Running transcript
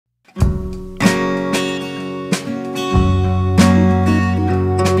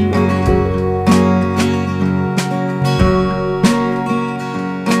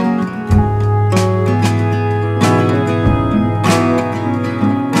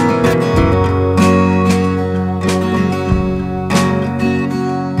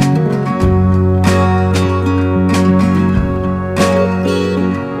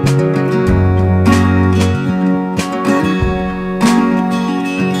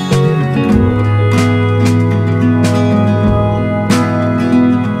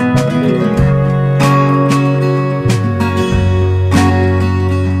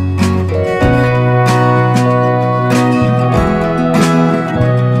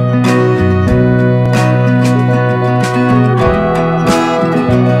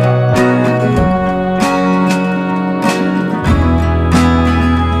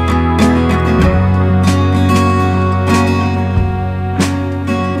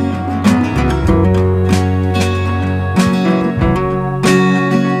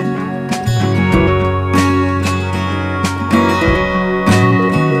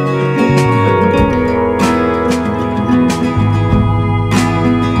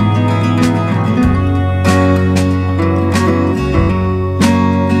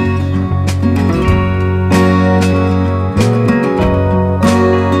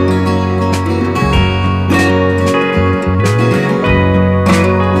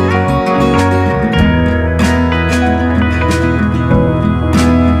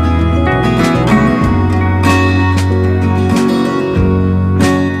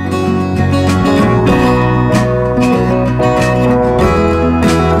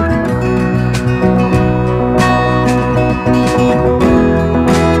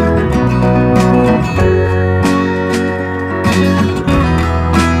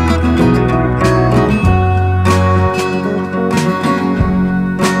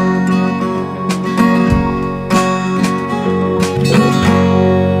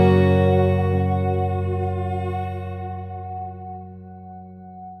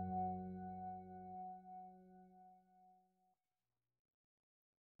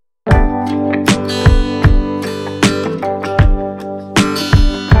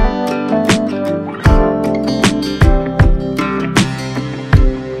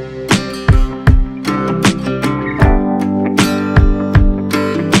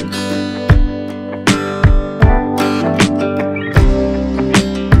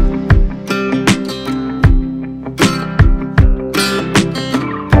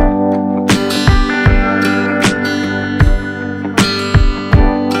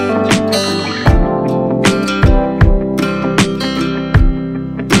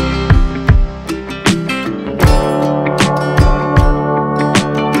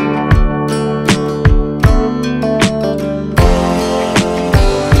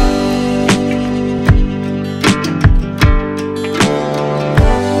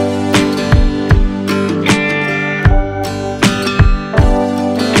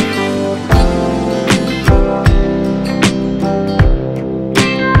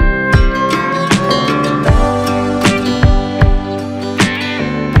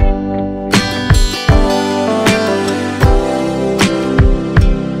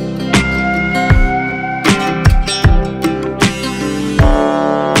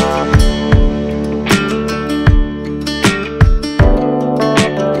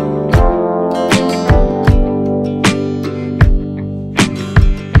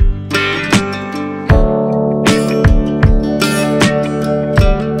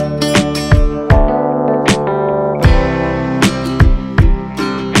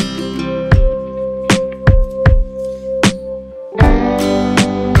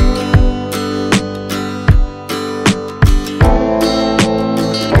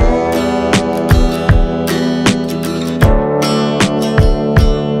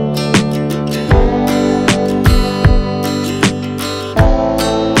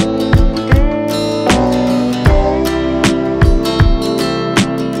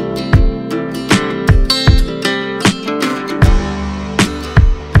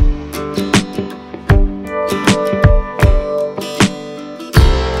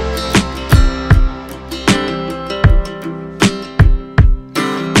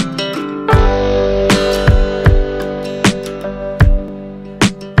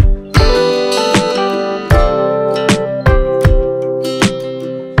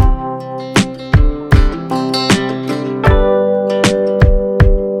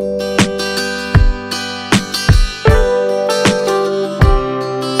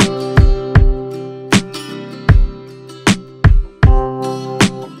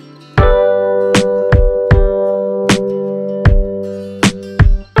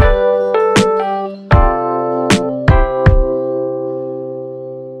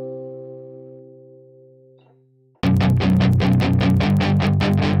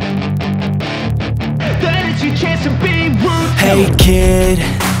kid,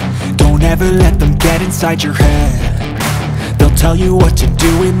 don't ever let them get inside your head. They'll tell you what to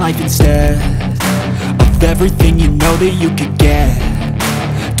do in life instead of everything you know that you could get.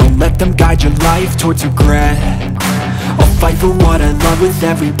 Don't let them guide your life towards regret. I'll fight for what I love with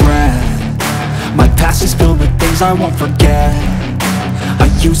every breath. My past is filled with things I won't forget. I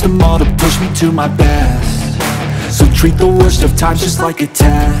use them all to push me to my best. So treat the worst of times just like a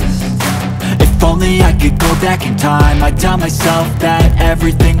test. If only I could go back in time, I'd tell myself that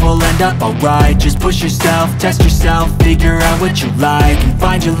everything will end up alright. Just push yourself, test yourself, figure out what you like, and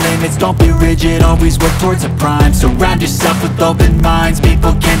find your limits, don't be rigid, always work towards a prime. Surround yourself with open minds,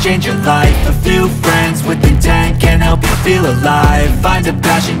 people can change your life. A few friends with intent can help you feel alive. Find a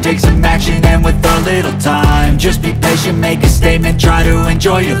passion, take some action, and with a little time, just be patient, make a statement, try to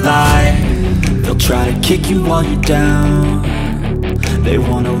enjoy your life. They'll try to kick you while you're down. They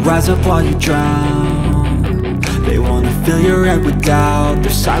wanna rise up while you drown. They wanna fill your head with doubt.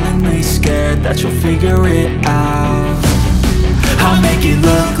 They're silently scared that you'll figure it out. I'll make it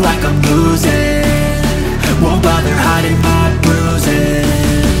look like I'm losing, won't bother hiding my bruises.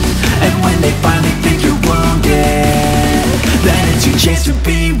 And when they finally think you're wounded, then it's your chance to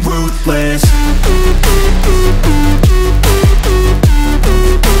be ruthless.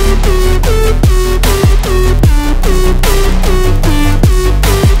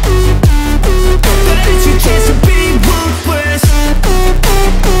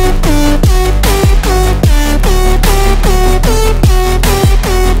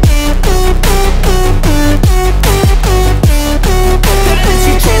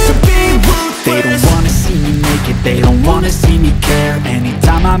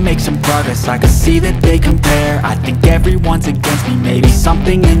 I make some progress, I can see that they compare. I think everyone's against me, maybe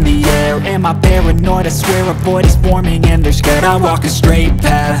something in the air. Am I paranoid? I swear a void is forming and they're scared. I walk a straight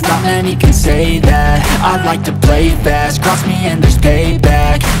path, not many can say that. I like to play fast, cross me and there's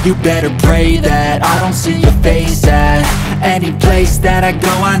payback. You better pray that I don't see your face at any place that I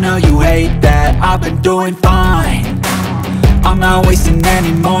go. I know you hate that. I've been doing fine, I'm not wasting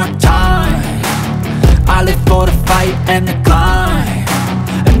any more time. I live for the fight and the climb,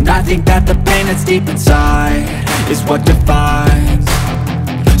 and I think that the pain that's deep inside is what defines.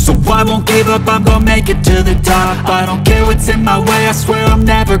 So I won't give up, I'm gonna make it to the top. I don't care what's in my way, I swear I'm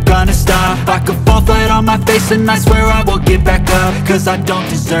never gonna stop. I could fall flat on my face and I swear I will get back up, cause I don't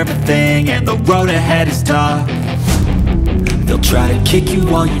deserve a thing and the road ahead is tough. They'll try to kick you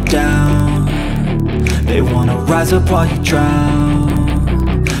while you're down. They wanna rise up while you drown.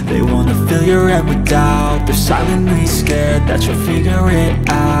 They wanna fill your head with doubt. They're silently scared that you'll figure it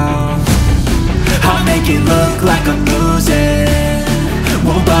out. I'll make it look like I'm losing,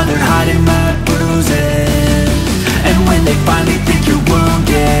 won't bother hiding my bruises. And when they finally think you're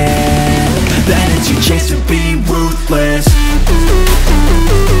wounded, then it's your chance to be ruthless.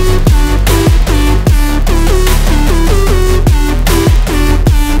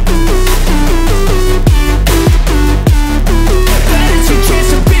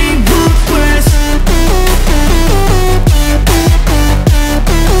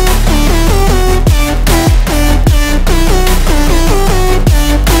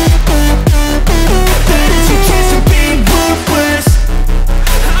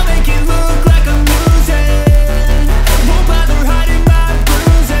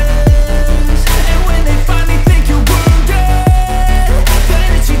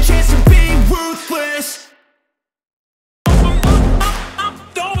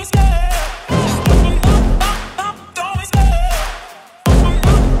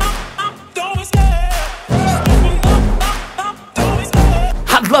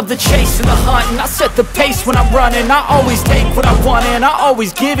 Love the chase and the hunt, and I set the pace when I'm running. I always take what I want and I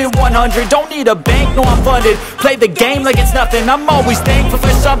always give it 100. Don't need a bank, no I'm funded. Play the game like it's nothing. I'm always thankful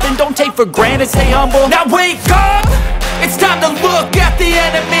for something. Don't take for granted, stay humble. Now wake up! It's time to look at the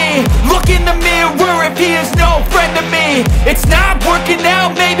enemy. Look in the mirror if he is no friend to me. It's not working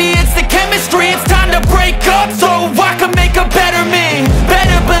out, maybe it's the chemistry. It's time to break up so I can make a better me.